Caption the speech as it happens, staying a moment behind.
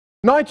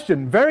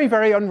Nitrogen, very,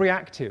 very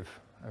unreactive.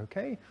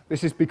 Okay?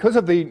 This is because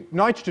of the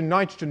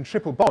nitrogen-nitrogen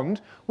triple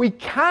bond. We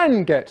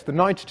can get the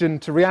nitrogen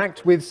to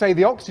react with, say,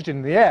 the oxygen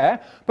in the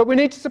air, but we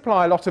need to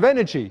supply a lot of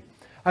energy.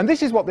 And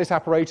this is what this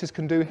apparatus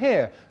can do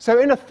here. So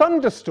in a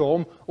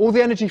thunderstorm, all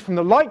the energy from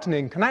the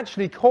lightning can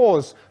actually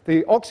cause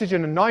the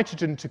oxygen and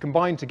nitrogen to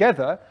combine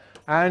together,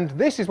 and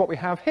this is what we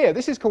have here.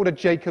 This is called a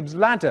Jacob's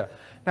ladder.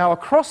 Now,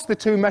 across the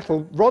two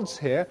metal rods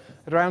here,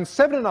 at around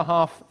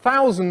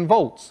 7,500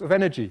 volts of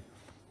energy.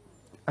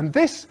 And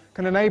this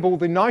can enable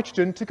the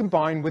nitrogen to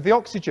combine with the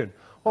oxygen.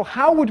 Well,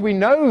 how would we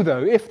know,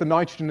 though, if the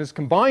nitrogen is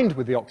combined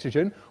with the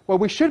oxygen? Well,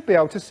 we should be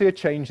able to see a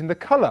change in the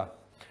colour.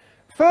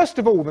 First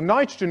of all, the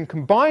nitrogen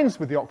combines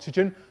with the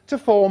oxygen to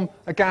form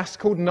a gas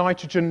called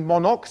nitrogen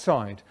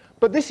monoxide.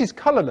 But this is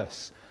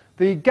colourless.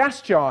 The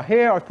gas jar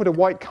here, I've put a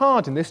white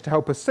card in this to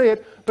help us see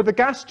it, but the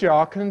gas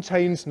jar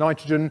contains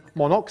nitrogen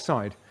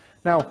monoxide.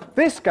 Now,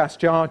 this gas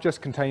jar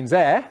just contains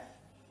air.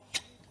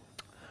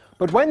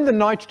 But when the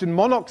nitrogen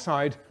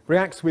monoxide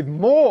reacts with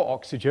more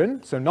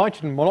oxygen, so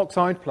nitrogen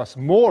monoxide plus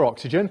more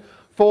oxygen,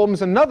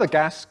 forms another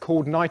gas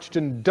called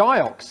nitrogen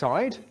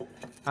dioxide,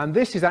 and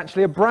this is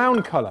actually a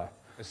brown colour.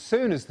 As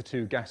soon as the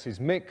two gases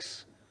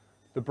mix,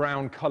 the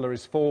brown colour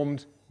is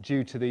formed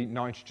due to the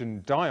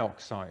nitrogen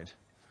dioxide.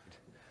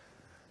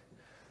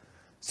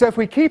 So if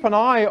we keep an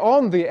eye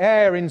on the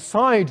air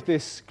inside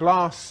this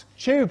glass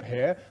tube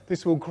here,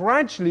 this will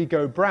gradually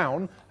go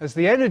brown as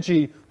the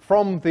energy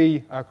from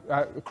the,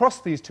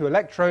 across these two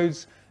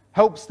electrodes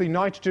helps the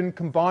nitrogen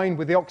combine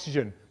with the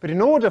oxygen. But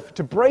in order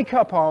to break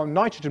up our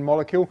nitrogen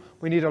molecule,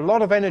 we need a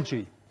lot of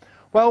energy.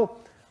 Well,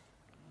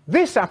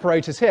 this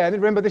apparatus here, and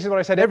remember this is what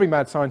I said every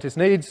mad scientist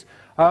needs,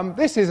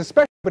 this is a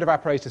special bit of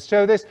apparatus to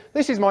show this.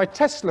 This is my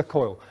Tesla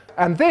coil,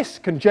 and this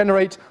can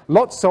generate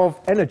lots of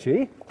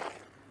energy.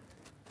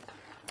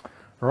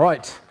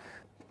 Right.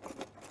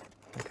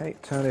 Okay,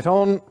 turn it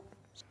on.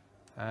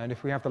 And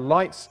if we have the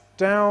lights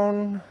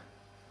down.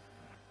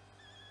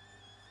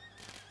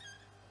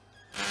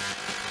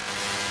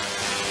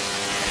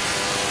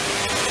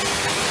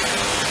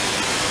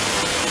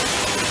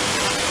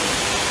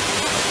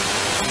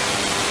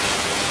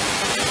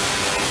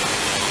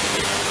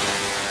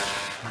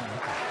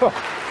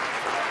 Oh.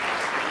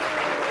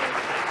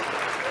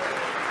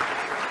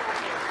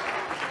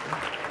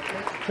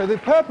 So the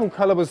purple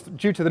colour was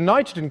due to the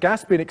nitrogen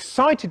gas being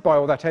excited by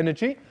all that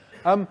energy,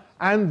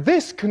 and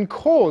this can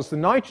cause the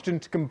nitrogen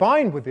to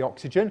combine with the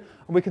oxygen,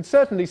 and we can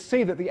certainly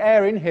see that the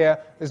air in here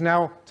is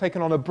now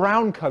taken on a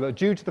brown colour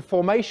due to the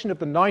formation of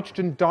the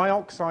nitrogen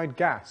dioxide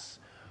gas.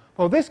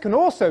 Well, this can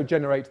also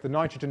generate the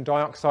nitrogen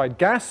dioxide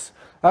gas,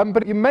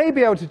 but you may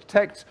be able to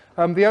detect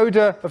the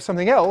odour of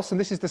something else, and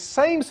this is the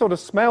same sort of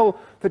smell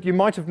that you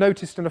might have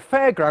noticed in a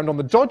fairground on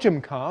the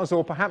Dodgem cars,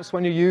 or perhaps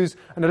when you use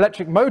an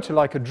electric motor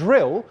like a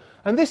drill,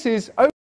 and this is